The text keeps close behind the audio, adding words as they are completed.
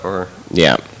Or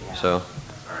Yeah. so.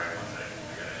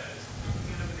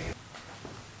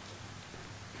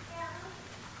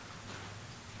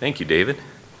 Thank you, David.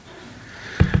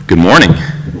 Good morning.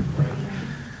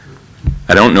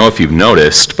 I don't know if you've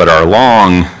noticed, but our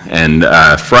long and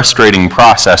frustrating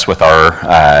process with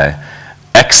our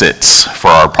exits for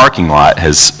our parking lot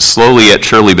has slowly yet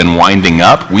surely been winding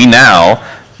up. We now,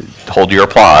 hold your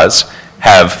applause,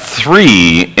 have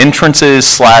 3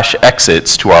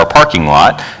 entrances/exits to our parking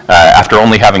lot after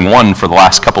only having one for the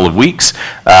last couple of weeks.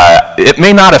 It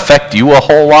may not affect you a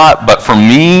whole lot, but for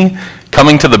me,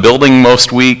 coming to the building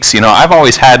most weeks, I've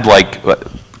always had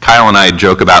Kyle and I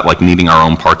joke about needing our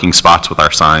own parking spots with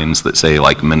our signs that say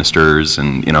ministers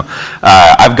and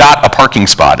I've got a parking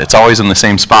spot. It's always in the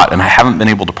same spot and I haven't been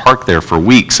able to park there for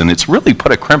weeks and it's really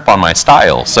put a crimp on my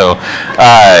style. So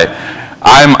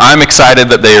I'm excited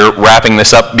that they're wrapping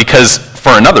this up because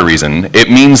for another reason, it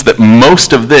means that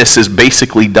most of this is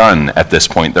basically done at this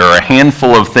point. There are a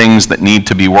handful of things that need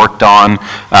to be worked on,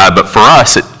 but for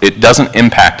us, it doesn't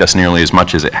impact us nearly as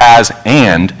much as it has,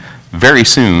 and very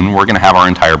soon we're going to have our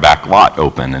entire back lot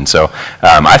open. And so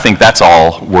I think that's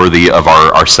all worthy of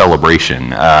our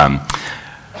celebration.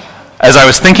 As I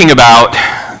was thinking about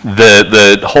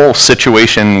the whole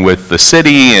situation with the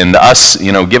city and us,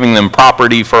 giving them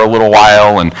property for a little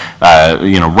while and,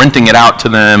 renting it out to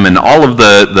them and all of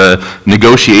the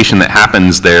negotiation that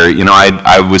happens there,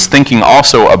 I was thinking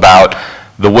also about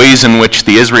the ways in which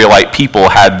the Israelite people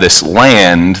had this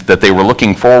land that they were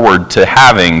looking forward to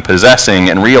having, possessing,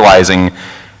 and realizing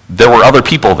there were other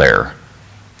people there.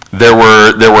 There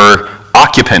were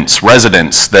occupants,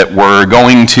 residents that were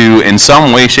going to, in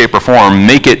some way, shape, or form,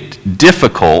 make it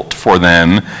difficult for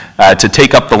them to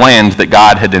take up the land that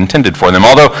God had intended for them.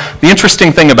 Although the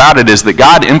interesting thing about it is that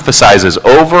God emphasizes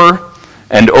over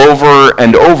and over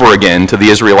and over again to the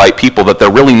Israelite people that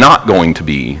they're really not going to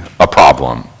be a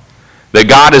problem, that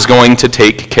God is going to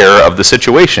take care of the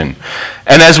situation.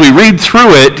 And as we read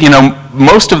through it,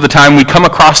 most of the time we come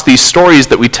across these stories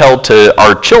that we tell to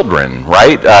our children,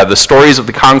 right? The stories of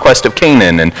the conquest of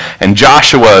Canaan and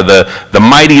Joshua, the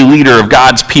mighty leader of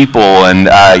God's people, and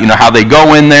how they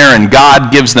go in there and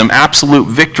God gives them absolute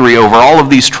victory over all of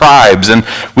these tribes. And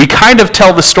we kind of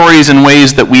tell the stories in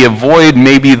ways that we avoid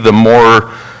maybe the more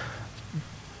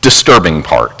disturbing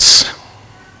parts.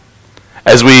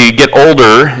 As we get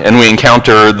older and we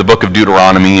encounter the book of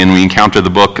Deuteronomy and we encounter the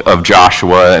book of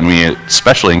Joshua and we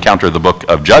especially encounter the book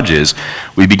of Judges,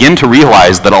 we begin to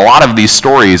realize that a lot of these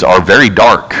stories are very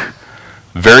dark,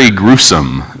 very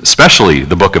gruesome, especially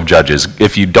the book of Judges.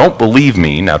 If you don't believe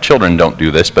me, now children don't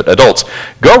do this, but adults,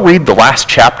 go read the last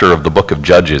chapter of the book of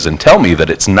Judges and tell me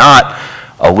that it's not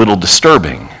a little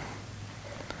disturbing.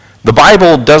 The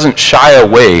Bible doesn't shy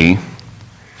away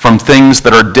from things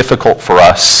that are difficult for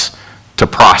us to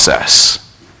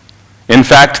process. In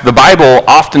fact, the Bible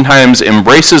oftentimes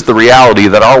embraces the reality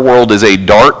that our world is a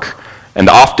dark and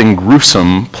often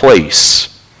gruesome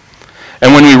place.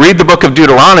 And when we read the book of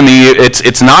Deuteronomy,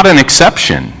 it's not an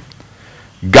exception.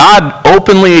 God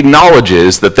openly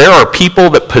acknowledges that there are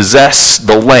people that possess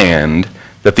the land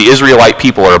that the Israelite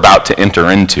people are about to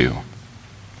enter into.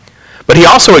 But he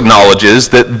also acknowledges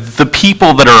that the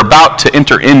people that are about to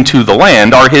enter into the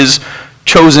land are his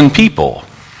chosen people.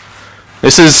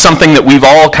 This is something that we've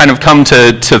all kind of come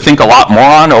to think a lot more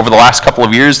on over the last couple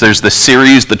of years. There's this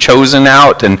series, The Chosen,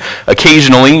 out, and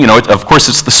occasionally, of course,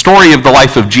 it's the story of the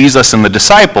life of Jesus and the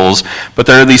disciples, but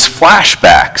there are these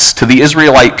flashbacks to the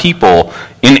Israelite people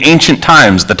in ancient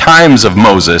times, the times of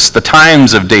Moses, the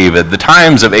times of David, the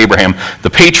times of Abraham, the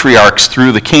patriarchs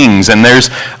through the kings, and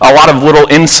there's a lot of little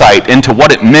insight into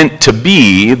what it meant to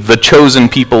be the chosen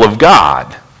people of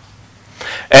God.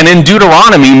 And in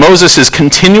Deuteronomy, Moses is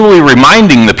continually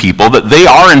reminding the people that they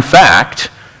are, in fact,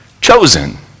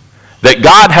 chosen, that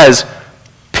God has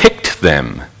picked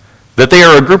them, that they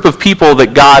are a group of people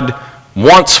that God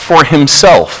wants for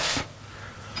himself.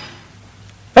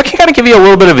 That can kind of give you a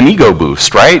little bit of an ego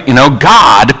boost, right?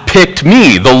 God picked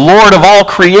me, the Lord of all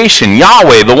creation,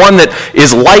 Yahweh, the one that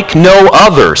is like no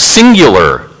other,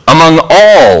 singular among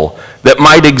all that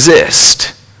might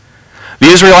exist. The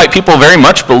Israelite people very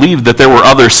much believed that there were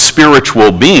other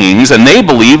spiritual beings, and they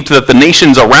believed that the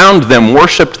nations around them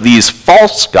worshipped these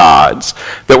false gods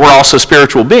that were also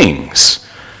spiritual beings.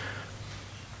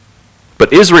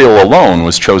 But Israel alone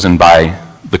was chosen by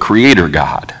the Creator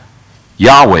God,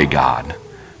 Yahweh God,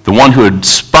 the one who had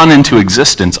spun into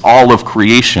existence all of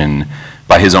creation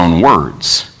by his own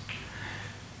words.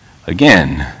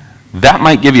 Again, that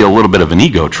might give you a little bit of an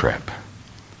ego trip.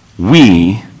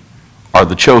 We are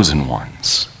the chosen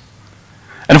ones.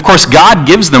 And of course, God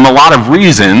gives them a lot of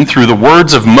reason through the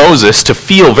words of Moses to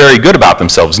feel very good about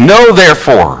themselves. Know,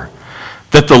 therefore,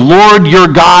 that the Lord your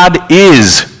God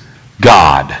is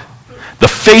God, the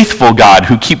faithful God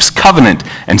who keeps covenant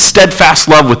and steadfast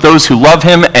love with those who love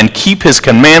him and keep his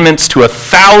commandments to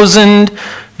 1,000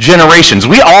 generations.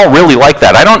 We all really like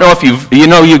that. I don't know if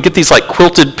you get these like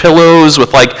quilted pillows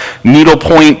with like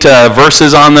needlepoint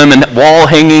verses on them and wall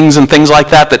hangings and things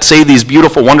like that say these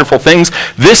beautiful, wonderful things.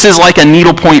 This is like a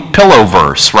needlepoint pillow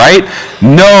verse, right?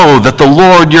 Know that the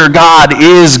Lord your God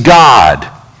is God.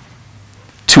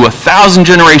 To 1,000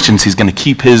 generations, he's going to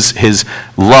keep his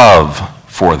love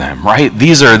for them, right?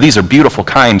 These are beautiful,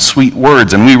 kind, sweet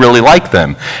words, and we really like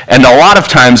them. And a lot of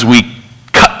times we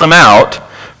cut them out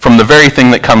from the very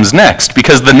thing that comes next,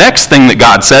 because the next thing that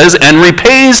God says, and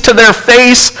repays to their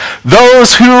face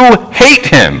those who hate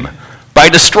him by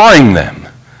destroying them.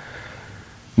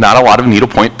 Not a lot of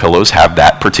needlepoint pillows have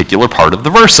that particular part of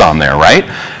the verse on there, right?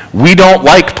 We don't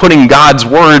like putting God's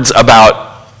words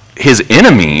about his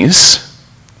enemies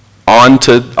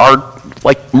onto our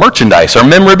like merchandise or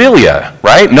memorabilia,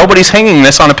 right? Nobody's hanging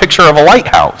this on a picture of a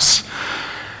lighthouse.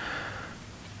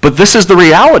 But this is the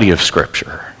reality of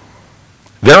Scripture.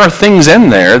 There are things in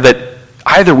there that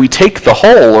either we take the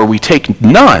whole or we take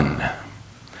none.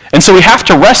 And so we have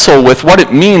to wrestle with what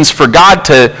it means for God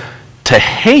to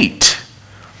hate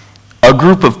a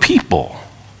group of people.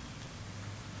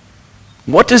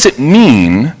 What does it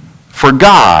mean for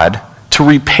God to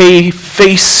repay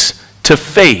face to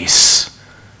face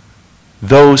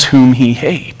those whom he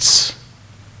hates?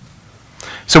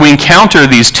 So we encounter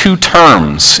these two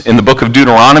terms in the book of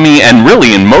Deuteronomy and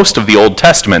really in most of the Old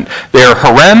Testament. They are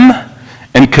harem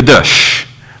and kadosh.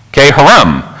 Okay,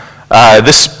 harem.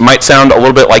 This might sound a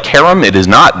little bit like harem. It is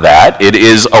not that. It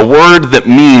is a word that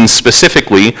means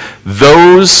specifically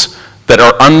those that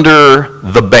are under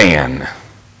the ban.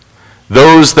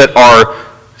 Those that are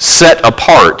set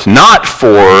apart, not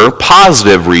for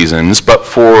positive reasons, but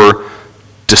for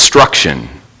destruction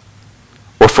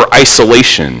or for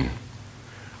isolation,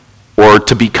 or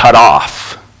to be cut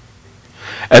off.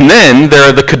 And then there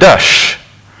are the kadosh,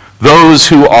 those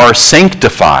who are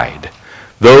sanctified,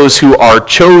 those who are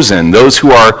chosen, those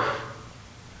who are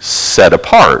set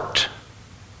apart,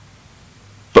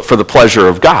 but for the pleasure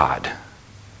of God.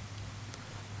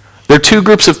 There are two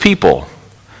groups of people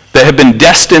that have been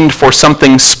destined for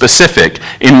something specific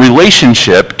in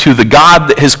relationship to the God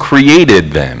that has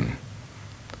created them.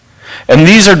 And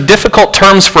these are difficult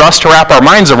terms for us to wrap our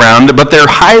minds around, but they're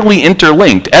highly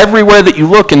interlinked. Everywhere that you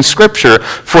look in Scripture,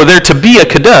 for there to be a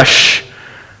kadosh,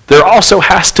 there also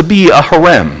has to be a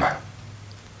harem.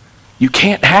 You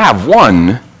can't have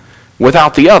one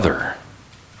without the other.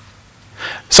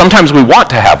 Sometimes we want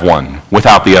to have one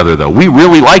without the other, though. We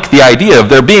really like the idea of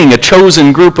there being a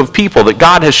chosen group of people that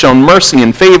God has shown mercy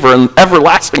and favor and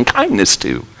everlasting kindness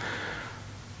to.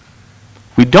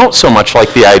 We don't so much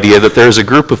like the idea that there's a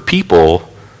group of people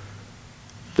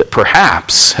that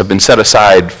perhaps have been set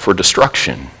aside for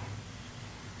destruction,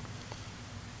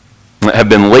 that have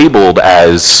been labeled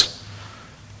as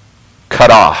cut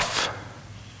off,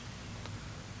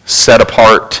 set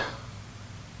apart,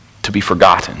 to be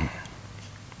forgotten.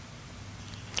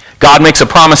 God makes a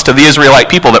promise to the Israelite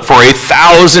people that for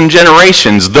 1,000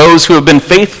 generations, those who have been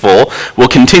faithful will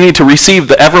continue to receive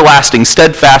the everlasting,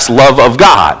 steadfast love of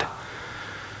God.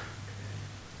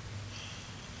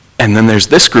 And then there's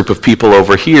this group of people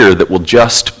over here that will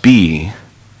just be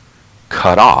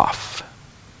cut off.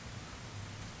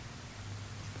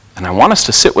 And I want us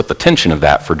to sit with the tension of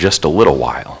that for just a little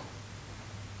while.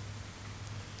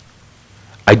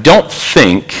 I don't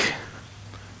think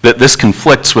that this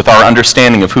conflicts with our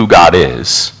understanding of who God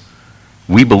is.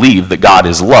 We believe that God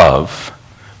is love.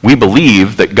 We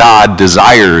believe that God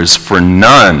desires for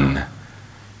none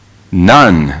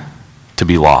to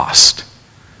be lost.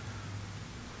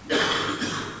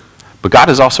 But God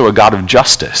is also a God of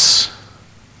justice.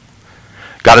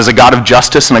 God is a God of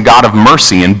justice and a God of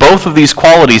mercy, and both of these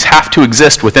qualities have to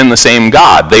exist within the same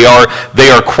God. They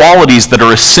are qualities that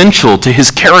are essential to his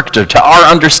character, to our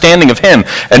understanding of him.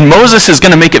 And Moses is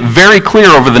going to make it very clear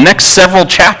over the next several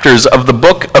chapters of the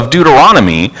book of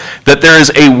Deuteronomy that there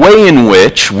is a way in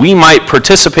which we might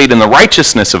participate in the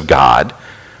righteousness of God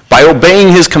by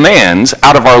obeying his commands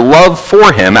out of our love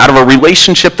for him, out of a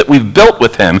relationship that we've built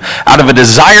with him, out of a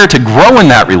desire to grow in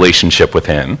that relationship with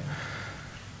him.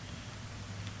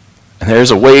 And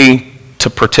there's a way to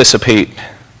participate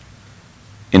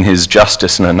in his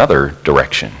justice in another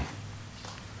direction.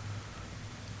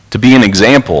 To be an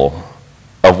example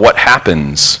of what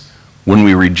happens when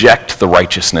we reject the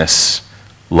righteousness,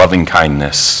 loving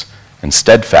kindness, and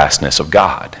steadfastness of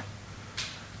God.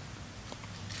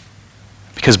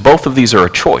 Because both of these are a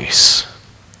choice.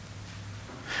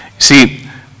 See,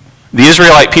 the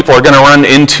Israelite people are going to run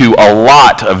into a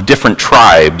lot of different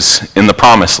tribes in the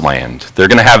Promised Land. They're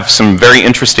going to have some very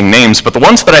interesting names, but the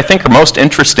ones that I think are most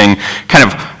interesting kind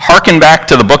of harken back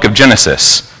to the book of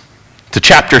Genesis, to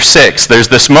chapter 6. There's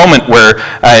this moment where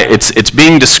it's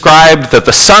being described that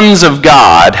the sons of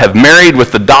God have married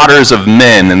with the daughters of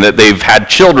men, and that they've had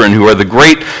children who are the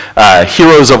great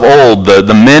heroes of old,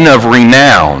 the men of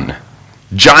renown,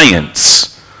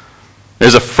 giants.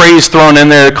 There's a phrase thrown in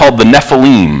there called the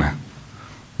Nephilim.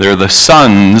 They're the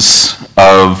sons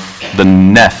of the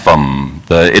Nephim.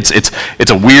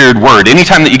 It's a weird word.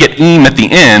 Anytime that you get "im" at the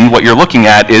end, what you're looking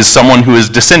at is someone who is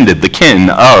descended, the kin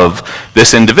of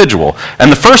this individual. And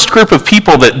the first group of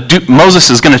people that Moses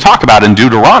is going to talk about in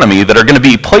Deuteronomy that are going to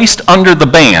be placed under the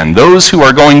ban, those who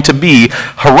are going to be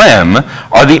harem,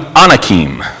 are the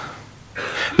Anakim.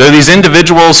 They're these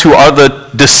individuals who are the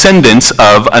descendants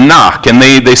of Anak, and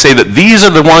they say that these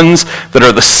are the ones that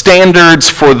are the standards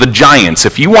for the giants.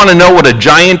 If you want to know what a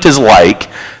giant is like,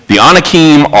 the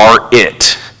Anakim are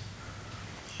it.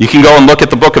 You can go and look at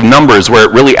the book of Numbers where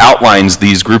it really outlines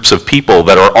these groups of people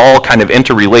that are all kind of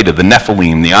interrelated, the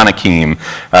Nephilim, the Anakim,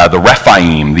 the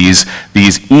Rephaim, these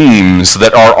Ems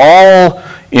that are all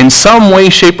in some way,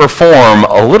 shape, or form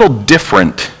a little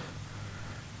different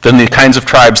than the kinds of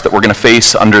tribes that we're going to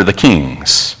face under the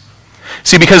kings.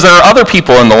 See, because there are other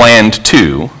people in the land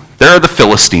too. There are the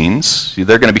Philistines.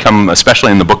 They're going to become,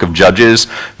 especially in the book of Judges,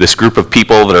 this group of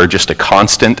people that are just a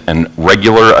constant and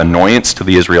regular annoyance to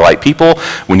the Israelite people.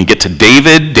 When you get to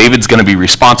David, David's going to be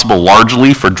responsible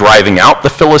largely for driving out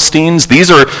the Philistines. These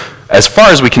are, as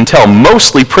far as we can tell,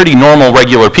 mostly pretty normal,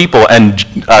 regular people, and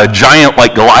a giant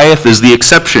like Goliath is the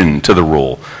exception to the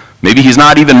rule. Maybe he's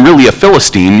not even really a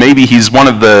Philistine. Maybe he's one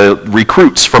of the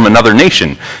recruits from another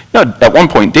nation. You know, at one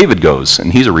point, David goes,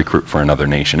 and he's a recruit for another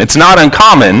nation. It's not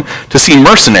uncommon to see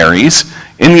mercenaries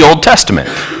in the Old Testament.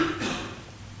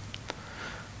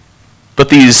 But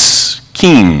these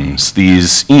Kems,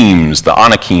 these Ems, the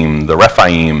Anakim, the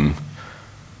Rephaim,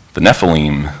 the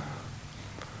Nephilim,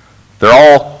 they're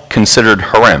all considered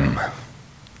harem.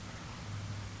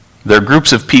 They're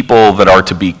groups of people that are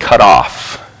to be cut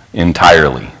off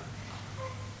entirely.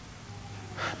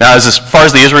 Now, as far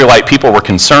as the Israelite people were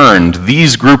concerned,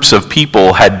 these groups of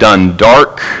people had done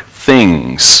dark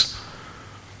things.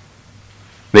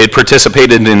 They had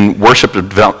participated in worship of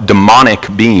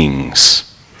demonic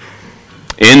beings.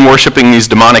 In worshiping these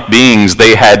demonic beings,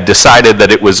 they had decided that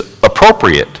it was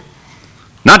appropriate,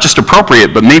 not just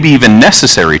appropriate, but maybe even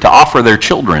necessary to offer their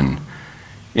children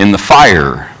in the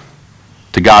fire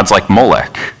to gods like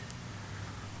Molech.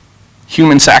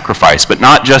 Human sacrifice, but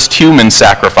not just human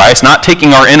sacrifice, not taking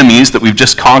our enemies that we've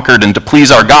just conquered, and to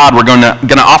please our God, we're going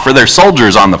to offer their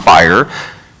soldiers on the fire.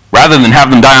 Rather than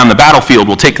have them die on the battlefield,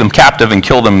 we'll take them captive and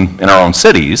kill them in our own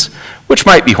cities, which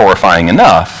might be horrifying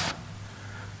enough.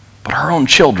 But our own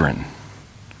children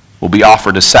will be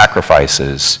offered as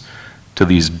sacrifices to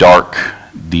these dark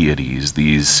deities,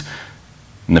 these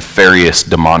nefarious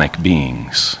demonic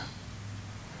beings.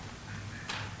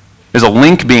 There's a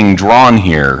link being drawn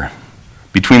here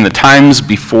between the times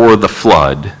before the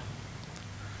flood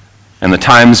and the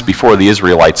times before the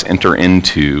Israelites enter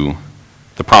into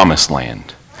the Promised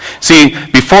Land. See,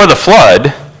 before the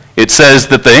flood, it says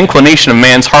that the inclination of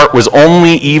man's heart was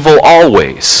only evil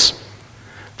always.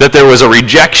 That there was a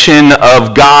rejection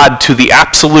of God to the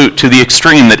absolute, to the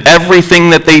extreme, that everything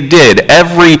that they did,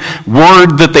 every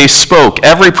word that they spoke,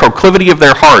 every proclivity of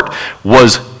their heart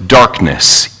was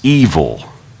darkness, evil.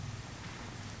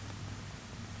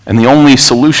 And the only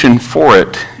solution for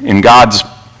it in God's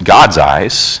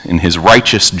eyes, in his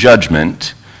righteous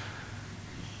judgment,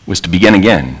 was to begin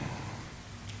again.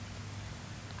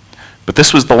 But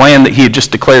this was the land that he had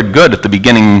just declared good at the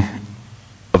beginning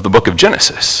of the book of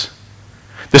Genesis.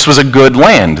 This was a good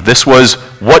land. This was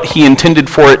what he intended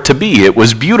for it to be. It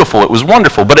was beautiful. It was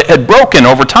wonderful. But it had broken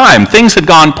over time. Things had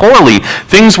gone poorly.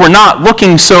 Things were not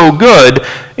looking so good.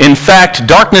 In fact,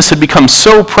 darkness had become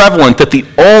so prevalent that the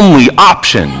only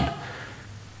option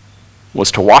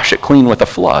was to wash it clean with a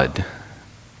flood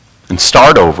and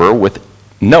start over with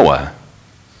Noah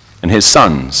and his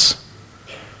sons.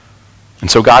 And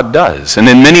so God does. And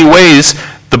in many ways,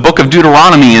 the book of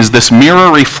Deuteronomy is this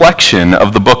mirror reflection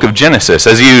of the book of Genesis.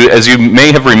 As you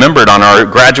may have remembered on our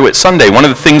graduate Sunday, one of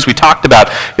the things we talked about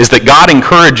is that God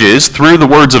encourages, through the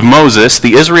words of Moses,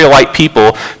 the Israelite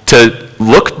people to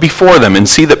look before them and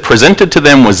see that presented to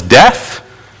them was death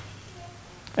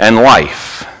and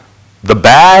life, the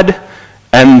bad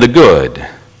and the good,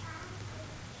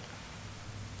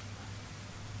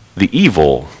 the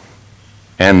evil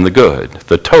and the good,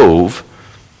 the tov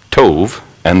Tov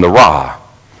and the Ra.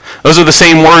 Those are the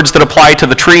same words that apply to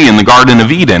the tree in the Garden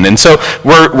of Eden. And so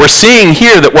we're seeing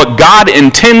here that what God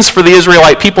intends for the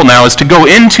Israelite people now is to go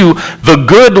into the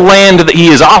good land that he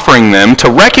is offering them, to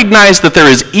recognize that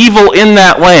there is evil in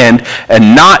that land,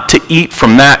 and not to eat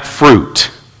from that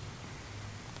fruit.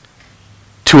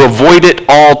 To avoid it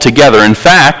altogether. In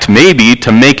fact, maybe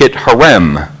to make it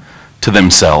harem to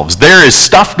themselves. There is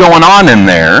stuff going on in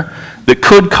there that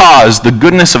could cause the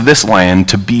goodness of this land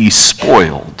to be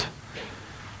spoiled.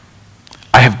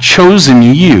 I have chosen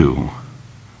you,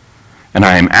 and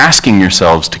I am asking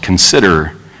yourselves to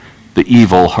consider the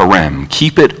evil harem.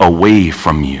 Keep it away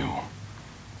from you.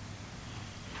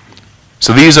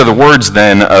 So these are the words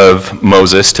then of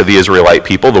Moses to the Israelite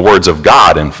people, the words of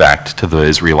God, in fact, to the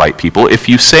Israelite people. If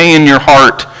you say in your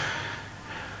heart,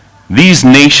 these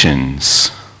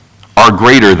nations are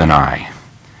greater than I,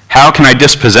 how can I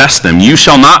dispossess them? You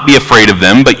shall not be afraid of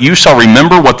them, but you shall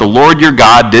remember what the Lord your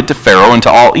God did to Pharaoh and to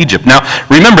all Egypt. Now,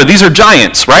 remember, these are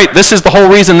giants, right? This is the whole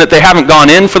reason that they haven't gone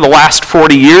in for the last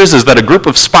 40 years, is that a group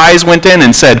of spies went in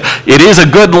and said, it is a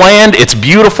good land, it's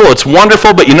beautiful, it's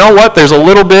wonderful, but you know what? There's a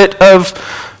little bit of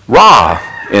Ra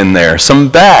in there, some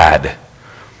bad.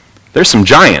 There's some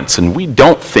giants, and we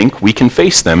don't think we can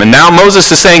face them. And now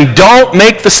Moses is saying, don't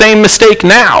make the same mistake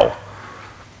now.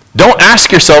 Don't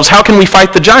ask yourselves, how can we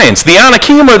fight the giants? The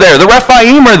Anakim are there. The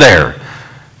Rephaim are there.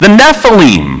 The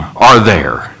Nephilim are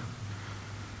there.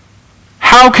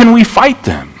 How can we fight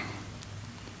them?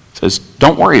 He says,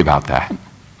 don't worry about that.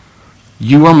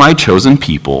 You are my chosen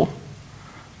people.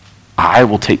 I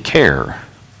will take care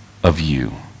of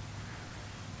you.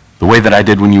 The way that I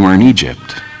did when you were in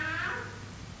Egypt.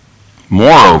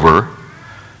 Moreover,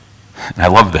 and I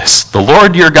love this, the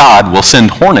Lord your God will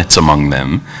send hornets among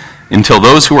them, until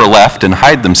those who are left and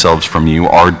hide themselves from you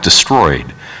are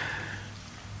destroyed.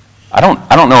 I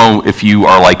don't know if you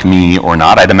are like me or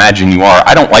not. I'd imagine you are.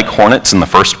 I don't like hornets in the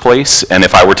first place, and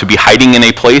if I were to be hiding in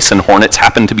a place and hornets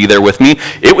happened to be there with me,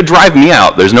 it would drive me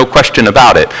out. There's no question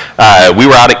about it. We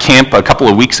were out at camp a couple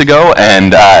of weeks ago,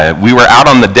 and we were out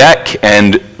on the deck,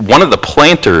 and one of the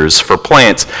planters for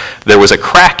plants, there was a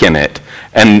crack in it.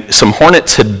 And some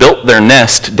hornets had built their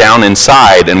nest down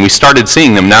inside, and we started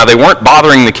seeing them. Now, they weren't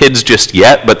bothering the kids just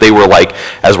yet, but they were like,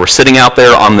 as we're sitting out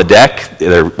there on the deck,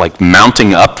 they're like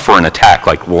mounting up for an attack,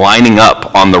 like lining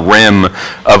up on the rim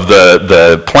of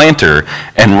the planter.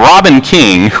 And Robin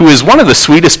King, who is one of the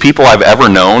sweetest people I've ever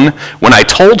known, when I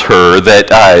told her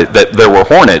that there were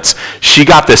hornets, she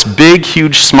got this big,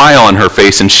 huge smile on her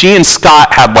face, and she and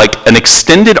Scott had like an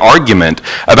extended argument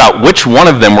about which one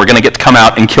of them were going to get to come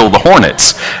out and kill the hornets.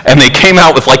 And they came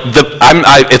out with like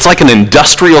it's like an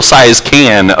industrial-sized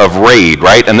can of Raid,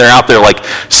 right? And they're out there like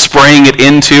spraying it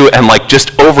into and like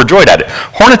just overjoyed at it.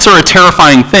 Hornets are a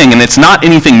terrifying thing, and it's not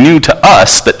anything new to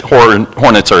us that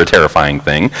hornets are a terrifying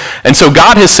thing. And so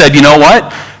God has said, you know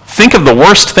what? Think of the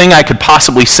worst thing I could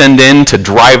possibly send in to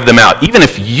drive them out. Even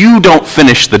if you don't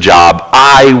finish the job,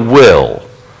 I will.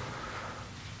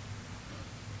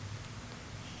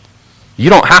 You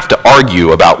don't have to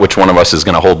argue about which one of us is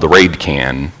going to hold the Raid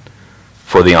can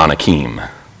for the Anakim.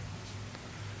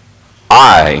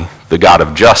 I, the God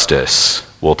of justice,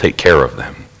 will take care of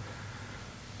them.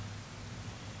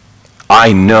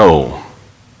 I know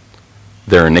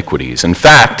their iniquities. In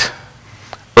fact,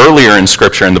 earlier in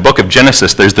Scripture, in the book of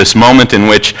Genesis, there's this moment in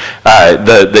which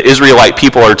the Israelite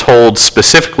people are told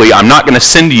specifically, I'm not going to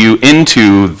send you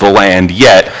into the land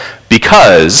yet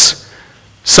because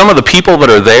some of the people that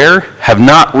are there have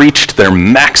not reached their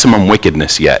maximum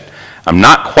wickedness yet. I'm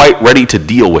not quite ready to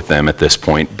deal with them at this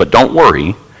point, but don't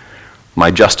worry, my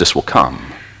justice will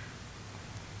come.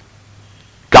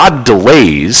 God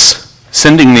delays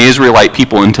sending the Israelite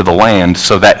people into the land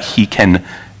so that he can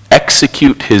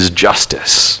execute his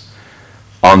justice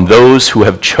on those who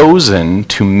have chosen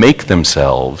to make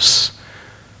themselves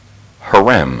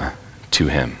harem to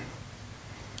him.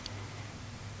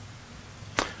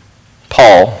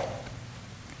 Paul,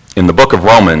 in the book of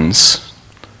Romans,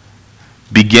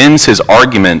 begins his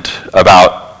argument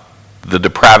about the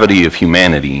depravity of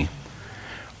humanity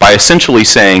by essentially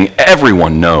saying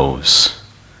everyone knows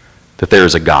that there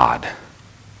is a God.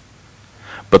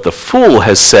 But the fool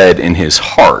has said in his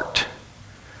heart,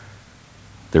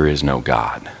 there is no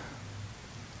God.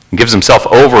 He gives himself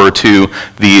over to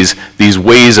these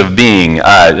ways of being.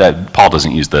 Paul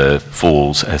doesn't use the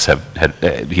fools as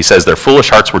he says their foolish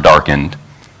hearts were darkened.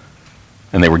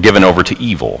 and they were given over to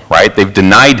evil, right? They've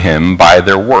denied him by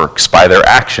their works, by their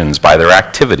actions, by their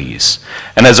activities.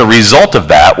 And as a result of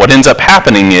that, what ends up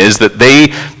happening is that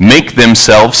they make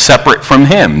themselves separate from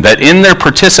him, that in their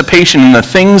participation in the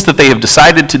things that they have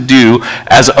decided to do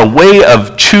as a way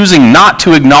of choosing not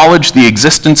to acknowledge the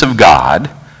existence of God,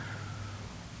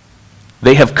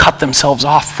 they have cut themselves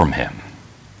off from him.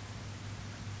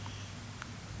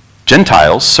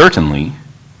 Gentiles, certainly,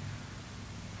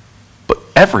 but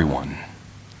everyone,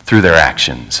 through their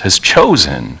actions, has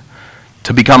chosen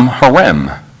to become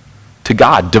harem to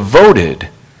God, devoted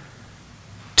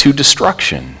to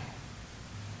destruction.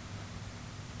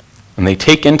 And they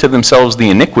take into themselves the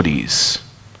iniquities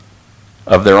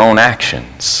of their own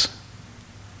actions.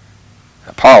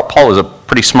 Paul is a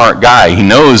pretty smart guy. He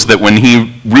knows that when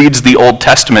he reads the Old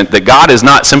Testament, that God is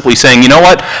not simply saying, you know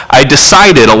what, I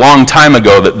decided a long time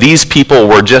ago that these people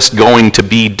were just going to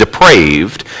be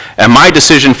depraved, and my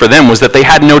decision for them was that they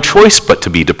had no choice but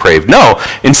to be depraved. No,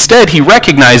 instead he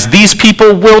recognized these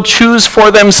people will choose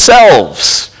for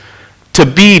themselves to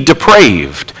be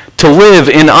depraved, to live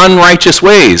in unrighteous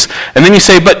ways. And then you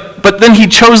say, but then he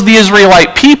chose the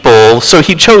Israelite people, so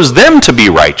he chose them to be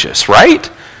righteous, right?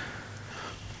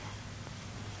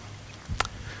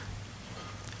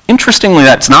 Interestingly,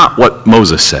 that's not what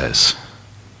Moses says.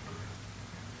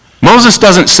 Moses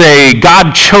doesn't say,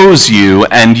 God chose you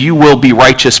and you will be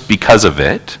righteous because of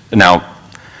it. Now,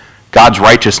 God's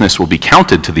righteousness will be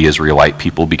counted to the Israelite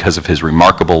people because of his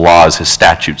remarkable laws, his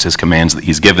statutes, his commands that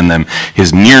he's given them,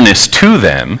 his nearness to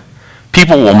them.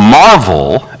 People will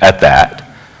marvel at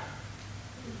that.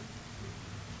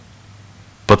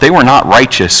 But they were not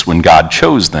righteous when God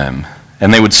chose them.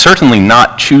 And they would certainly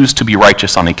not choose to be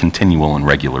righteous on a continual and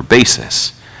regular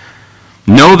basis.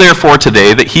 Know therefore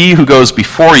today that he who goes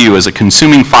before you as a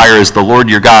consuming fire is the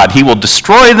Lord your God. He will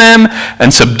destroy them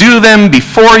and subdue them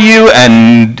before you.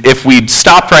 And if we'd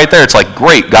stopped right there, it's like,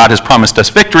 great, God has promised us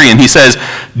victory. And he says,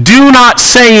 do not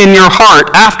say in your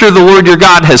heart, after the Lord your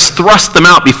God has thrust them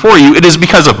out before you, it is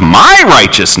because of my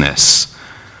righteousness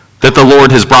that the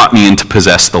Lord has brought me in to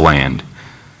possess the land.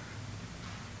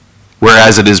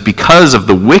 Whereas it is because of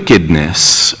the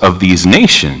wickedness of these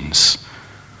nations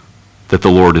that the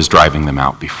Lord is driving them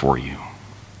out before you.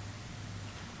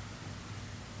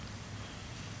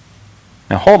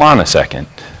 Now hold on a second.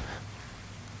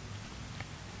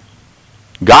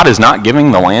 God is not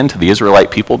giving the land to the Israelite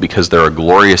people because they're a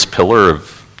glorious pillar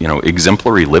of,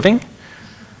 exemplary living?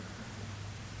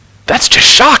 That's just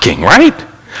shocking, right?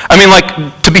 I mean,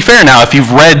 to be fair now, if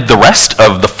you've read the rest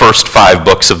of the first 5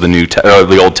 books of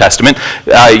the Old Testament,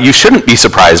 you shouldn't be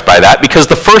surprised by that, because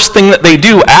the first thing that they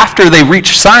do after they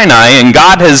reach Sinai and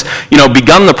God has,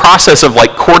 begun the process of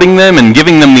courting them and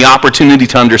giving them the opportunity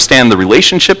to understand the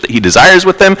relationship that he desires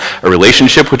with them, a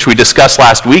relationship which we discussed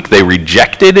last week, they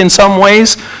rejected in some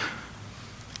ways,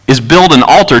 is build an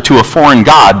altar to a foreign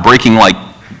god, breaking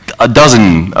a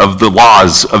dozen of the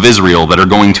laws of Israel that are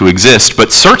going to exist,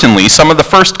 but certainly some of the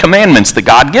first commandments that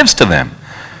God gives to them.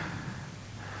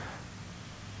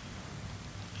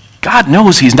 God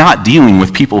knows he's not dealing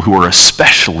with people who are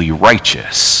especially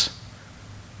righteous.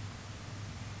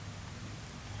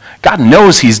 God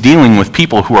knows he's dealing with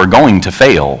people who are going to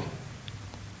fail.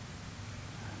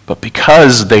 But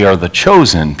because they are the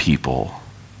chosen people,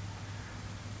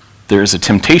 there is a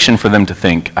temptation for them to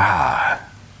think,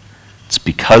 it's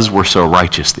because we're so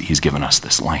righteous that he's given us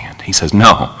this land. He says,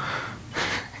 no,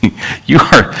 you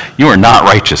are not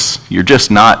righteous. You're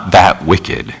just not that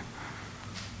wicked.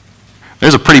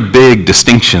 There's a pretty big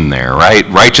distinction there, right?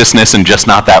 Righteousness and just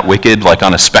not that wicked,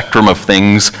 on a spectrum of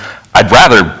things. I'd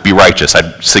rather be righteous.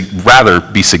 I'd rather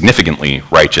be significantly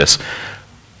righteous.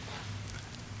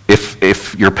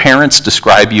 If your parents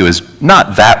describe you as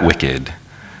not that wicked,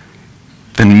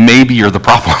 then maybe you're the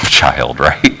problem child,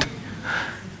 right?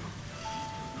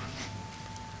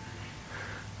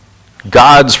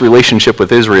 God's relationship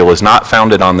with Israel is not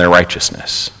founded on their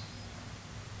righteousness.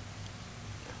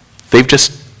 They've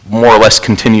just more or less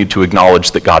continued to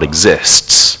acknowledge that God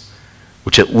exists,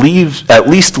 which at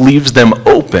least leaves them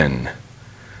open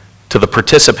to the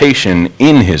participation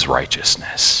in his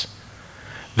righteousness.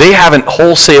 They haven't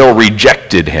wholesale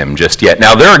rejected him just yet.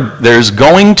 Now there's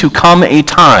going to come a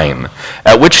time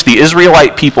at which the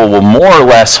Israelite people will more or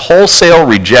less wholesale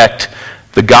reject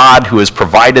the God who has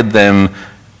provided them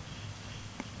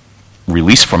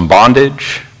release from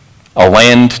bondage, a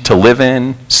land to live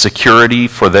in, security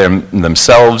for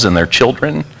themselves and their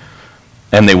children,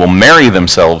 and they will marry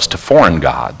themselves to foreign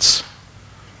gods.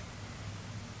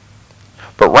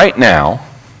 But right now,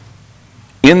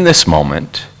 in this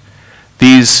moment,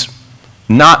 these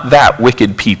not that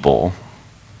wicked people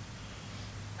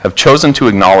have chosen to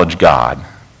acknowledge God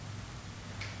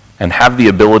and have the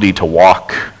ability to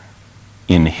walk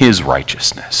in his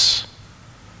righteousness.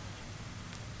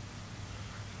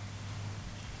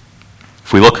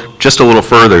 If we look just a little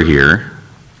further here,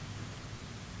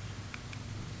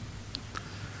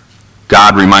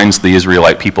 God reminds the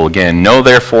Israelite people again, "Know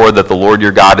therefore that the Lord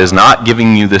your God is not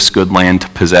giving you this good land to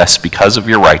possess because of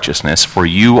your righteousness, for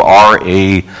you are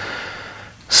a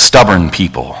stubborn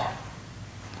people.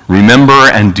 Remember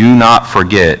and do not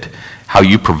forget how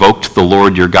you provoked the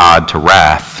Lord your God to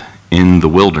wrath in the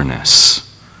wilderness."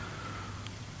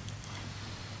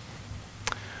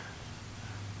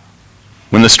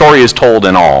 When the story is told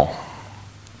in all,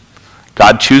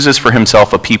 God chooses for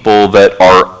himself a people that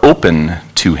are open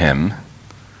to him,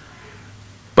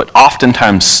 but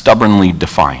oftentimes stubbornly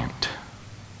defiant.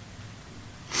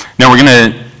 Now we're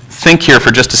going to think here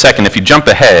for just a second. If you jump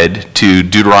ahead to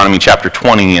Deuteronomy chapter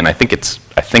 20, and I think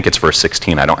it's verse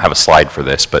 16. I don't have a slide for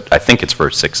this, but I think it's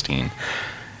verse 16.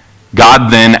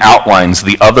 God then outlines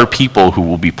the other people who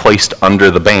will be placed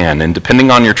under the ban. And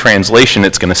depending on your translation,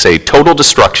 it's going to say total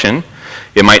destruction.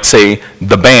 It might say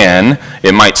the ban.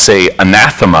 It might say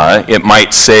anathema. It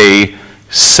might say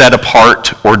set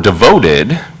apart or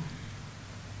devoted.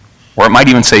 Or it might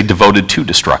even say devoted to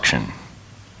destruction.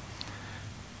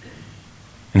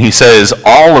 And he says,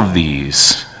 all of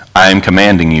these I am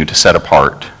commanding you to set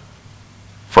apart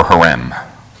for Harem.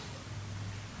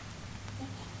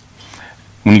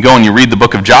 When you go and you read the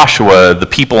book of Joshua, the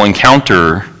people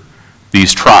encounter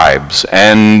these tribes.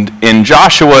 And in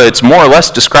Joshua, it's more or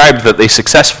less described that they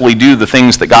successfully do the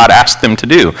things that God asked them to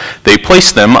do. They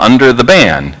place them under the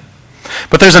ban.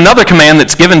 But there's another command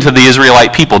that's given to the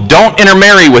Israelite people. Don't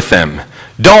intermarry with them.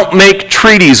 Don't make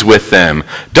treaties with them.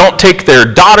 Don't take their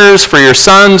daughters for your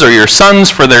sons or your sons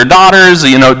for their daughters.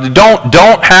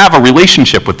 Don't have a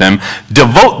relationship with them.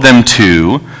 Devote them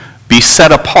to be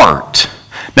set apart.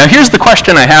 Now here's the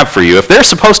question I have for you. If they're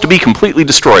supposed to be completely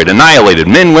destroyed, annihilated,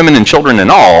 men, women, and children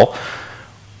and all,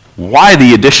 why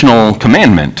the additional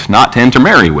commandment not to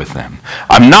intermarry with them?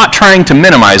 I'm not trying to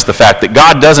minimize the fact that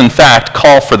God does in fact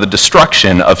call for the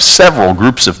destruction of several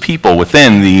groups of people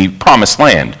within the promised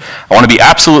land. I want to be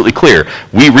absolutely clear.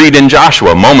 We read in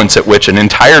Joshua moments at which an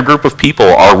entire group of people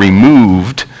are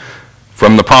removed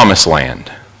from the promised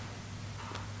land.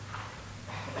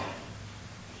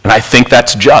 And I think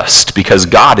that's just because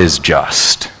God is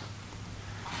just.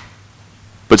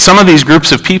 But some of these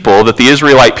groups of people that the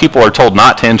Israelite people are told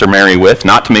not to intermarry with,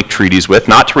 not to make treaties with,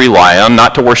 not to rely on,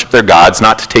 not to worship their gods,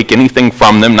 not to take anything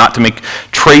from them, not to make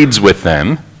trades with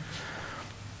them,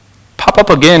 pop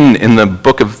up again in the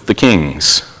book of the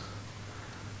Kings.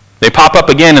 They pop up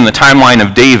again in the timeline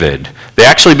of David. They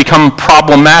actually become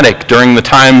problematic during the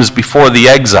times before the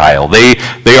exile. They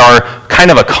are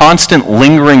kind of a constant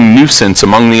lingering nuisance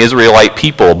among the Israelite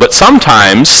people. But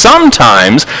sometimes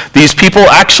these people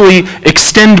actually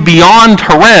extend beyond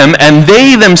Harem, and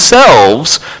they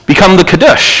themselves become the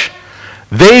Kadosh.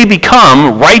 They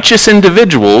become righteous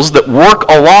individuals that work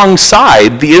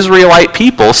alongside the Israelite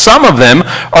people. Some of them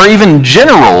are even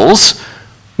generals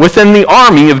within the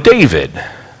army of David.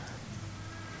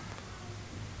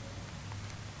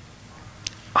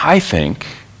 I think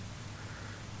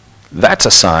that's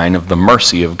a sign of the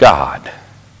mercy of God.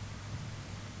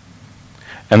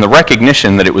 And the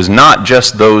recognition that it was not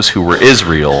just those who were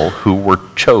Israel who were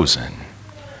chosen.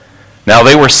 Now,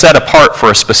 they were set apart for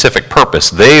a specific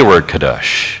purpose. They were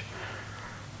Kadosh.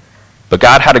 But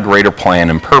God had a greater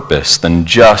plan and purpose than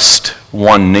just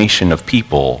one nation of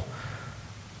people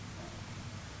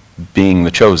being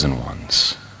the chosen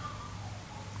ones.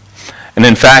 And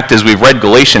in fact, as we've read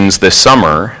Galatians this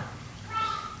summer,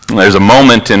 there's a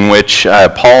moment in which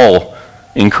Paul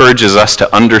encourages us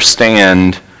to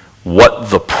understand what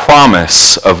the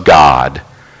promise of God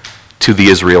to the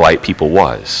Israelite people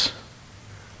was.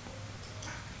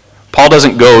 Paul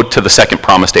doesn't go to the second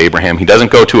promise to Abraham. He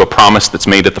doesn't go to a promise that's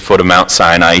made at the foot of Mount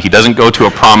Sinai. He doesn't go to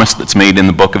a promise that's made in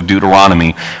the book of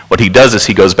Deuteronomy. What he does is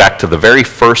he goes back to the very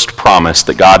first promise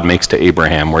that God makes to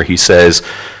Abraham, where he says,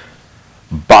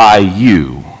 by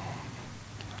you,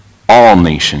 all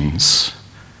nations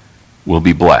will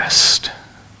be blessed.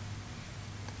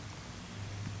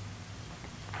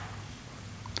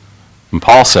 And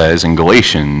Paul says in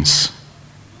Galatians,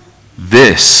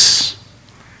 this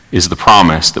is the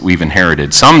promise that we've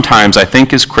inherited. Sometimes I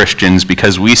think as Christians,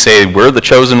 because we say we're the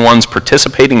chosen ones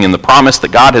participating in the promise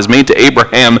that God has made to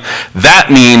Abraham, that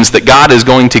means that God is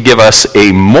going to give us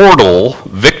a mortal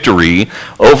victory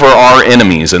over our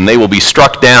enemies, and they will be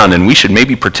struck down, and we should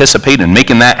maybe participate in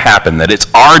making that happen, that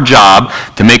it's our job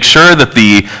to make sure that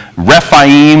the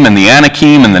Rephaim and the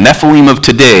Anakim and the Nephilim of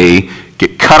today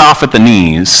get cut off at the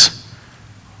knees,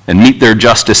 and meet their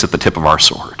justice at the tip of our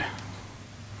sword.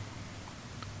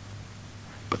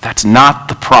 But that's not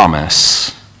the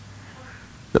promise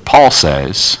that Paul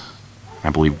says, I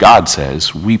believe God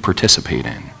says, we participate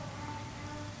in.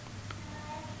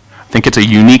 I think it's a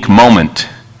unique moment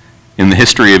in the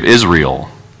history of Israel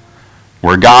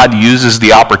where God uses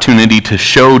the opportunity to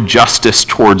show justice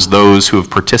towards those who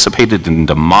have participated in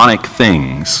demonic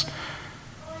things,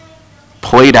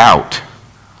 played out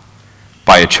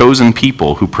by a chosen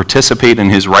people who participate in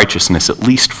his righteousness at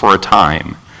least for a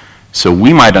time, so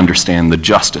we might understand the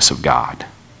justice of God.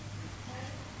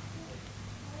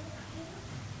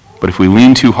 But if we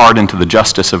lean too hard into the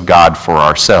justice of God for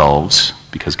ourselves,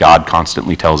 because God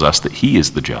constantly tells us that he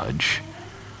is the judge,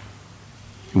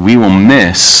 we will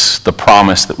miss the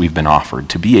promise that we've been offered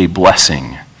to be a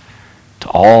blessing to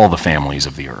all the families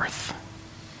of the earth.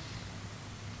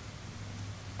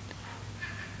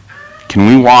 Can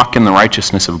we walk in the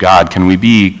righteousness of God? Can we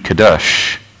be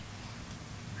kadosh,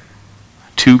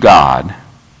 to God,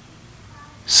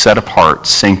 set apart,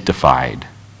 sanctified,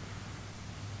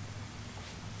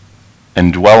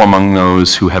 and dwell among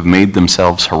those who have made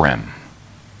themselves harem?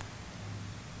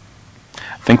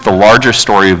 I think the larger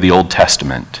story of the Old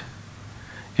Testament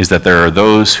is that there are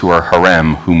those who are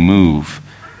harem who move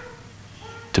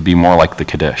to be more like the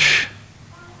Kaddish.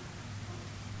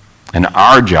 And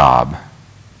our job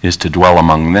is to dwell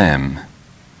among them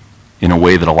in a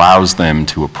way that allows them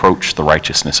to approach the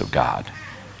righteousness of God.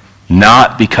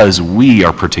 Not because we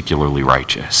are particularly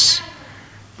righteous,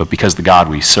 but because the God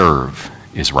we serve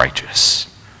is righteous.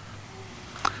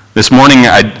 This morning,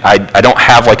 I don't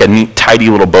have like a neat, tidy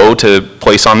little bow to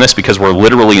place on this because we're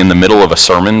literally in the middle of a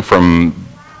sermon from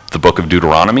the book of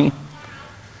Deuteronomy.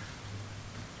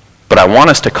 But I want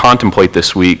us to contemplate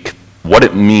this week what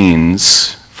it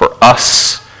means for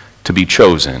us to be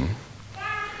chosen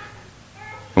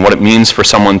and what it means for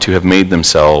someone to have made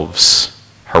themselves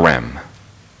harem.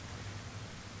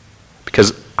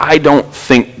 Because I don't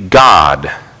think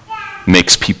God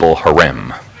makes people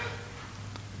harem.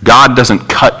 God doesn't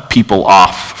cut people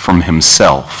off from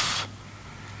himself.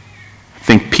 I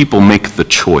think people make the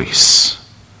choice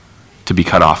to be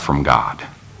cut off from God.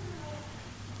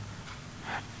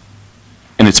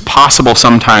 And it's possible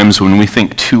sometimes when we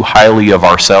think too highly of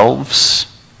ourselves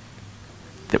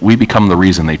that we become the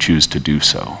reason they choose to do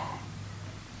so.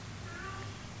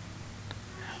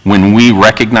 When we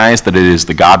recognize that it is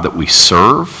the God that we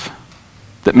serve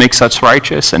that makes us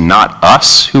righteous and not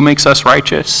us who makes us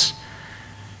righteous,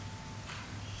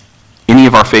 any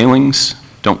of our failings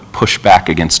don't push back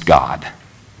against God.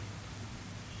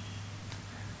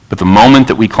 But the moment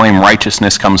that we claim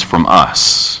righteousness comes from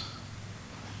us,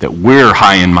 that we're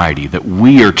high and mighty, that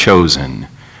we are chosen,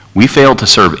 we fail to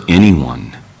serve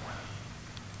anyone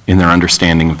in their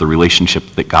understanding of the relationship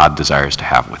that God desires to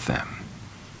have with them.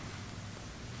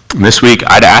 And this week,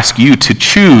 I'd ask you to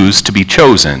choose to be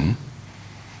chosen.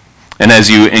 And as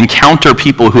you encounter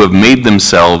people who have made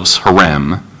themselves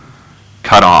harem,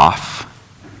 cut off,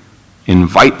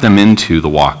 invite them into the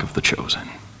walk of the chosen.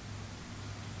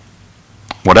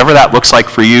 Whatever that looks like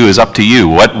for you is up to you.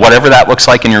 Whatever that looks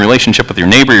like in your relationship with your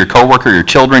neighbor, your coworker, your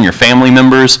children, your family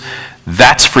members,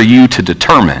 that's for you to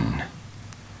determine.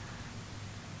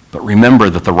 But remember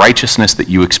that the righteousness that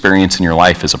you experience in your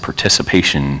life is a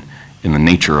participation in the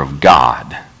nature of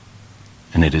God,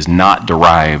 and it is not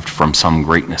derived from some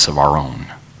greatness of our own.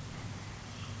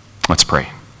 Let's pray.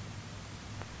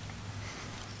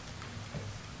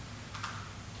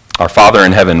 Our Father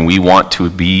in heaven, we want to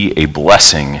be a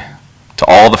blessing to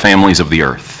all the families of the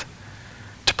earth,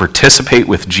 to participate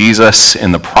with Jesus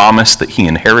in the promise that he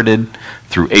inherited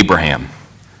through Abraham,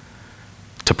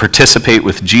 to participate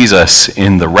with Jesus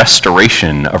in the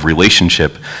restoration of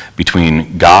relationship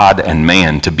between God and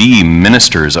man, to be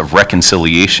ministers of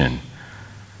reconciliation.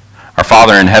 Our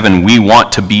Father in heaven, we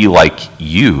want to be like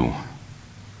you,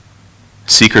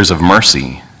 seekers of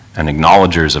mercy and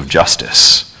acknowledgers of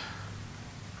justice.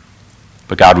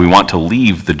 But God, we want to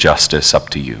leave the justice up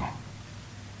to you.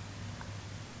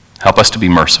 Help us to be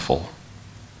merciful.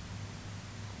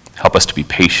 Help us to be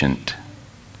patient.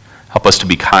 Help us to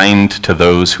be kind to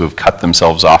those who have cut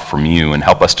themselves off from you, and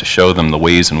help us to show them the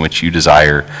ways in which you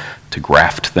desire to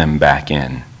graft them back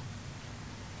in.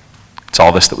 It's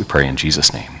all this that we pray in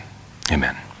Jesus' name.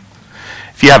 Amen.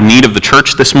 If you have need of the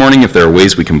church this morning, if there are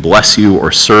ways we can bless you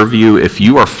or serve you, if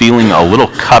you are feeling a little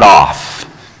cut off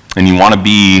and you want to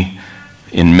be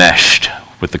enmeshed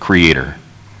with the Creator,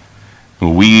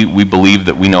 we believe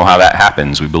that we know how that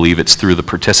happens. We believe it's through the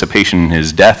participation in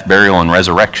his death, burial, and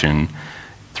resurrection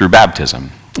through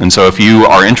baptism. And so if you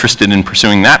are interested in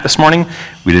pursuing that this morning,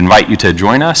 we'd invite you to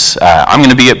join us. I'm going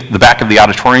to be at the back of the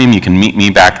auditorium. You can meet me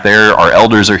back there. Our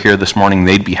elders are here this morning.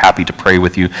 They'd be happy to pray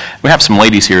with you. We have some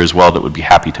ladies here as well that would be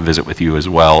happy to visit with you as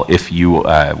well if you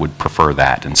would prefer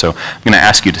that. And so I'm going to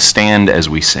ask you to stand as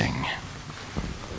we sing.